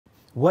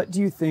What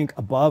do you think,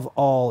 above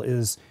all,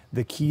 is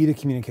the key to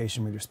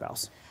communication with your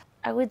spouse?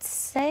 I would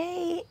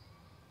say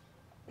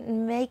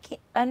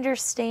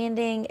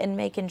understanding and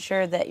making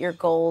sure that your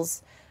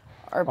goals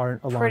are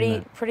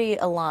pretty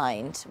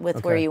aligned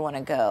with where you want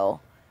to go,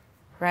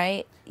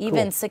 right?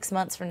 Even Cool. 6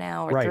 months from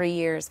now, or Right. 3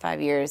 years,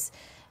 5 years,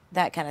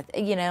 that kind of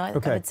I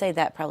would say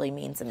that probably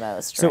means the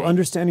most. So right?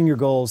 understanding your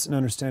goals and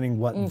understanding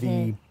what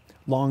the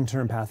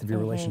long-term path of your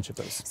relationship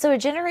is. So a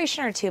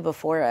generation or two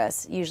before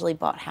us usually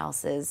bought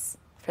houses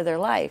for their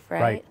life,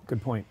 right? Right.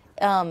 Good point.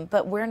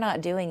 But we're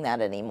not doing that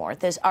anymore.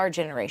 Our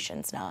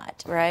generation's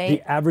not, right?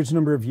 The average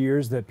number of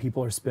years that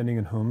people are spending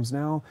in homes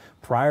now,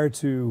 prior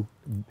to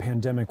the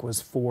pandemic,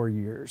 was 4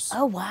 years.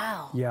 Oh,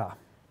 wow. Yeah.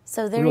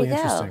 So there Really you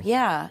go. interesting.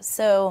 Yeah.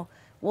 So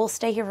we'll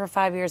stay here for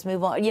 5 years,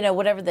 move on,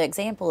 whatever the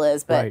example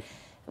is. But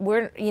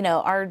Right.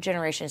 our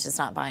generation's just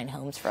not buying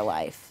homes for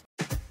life.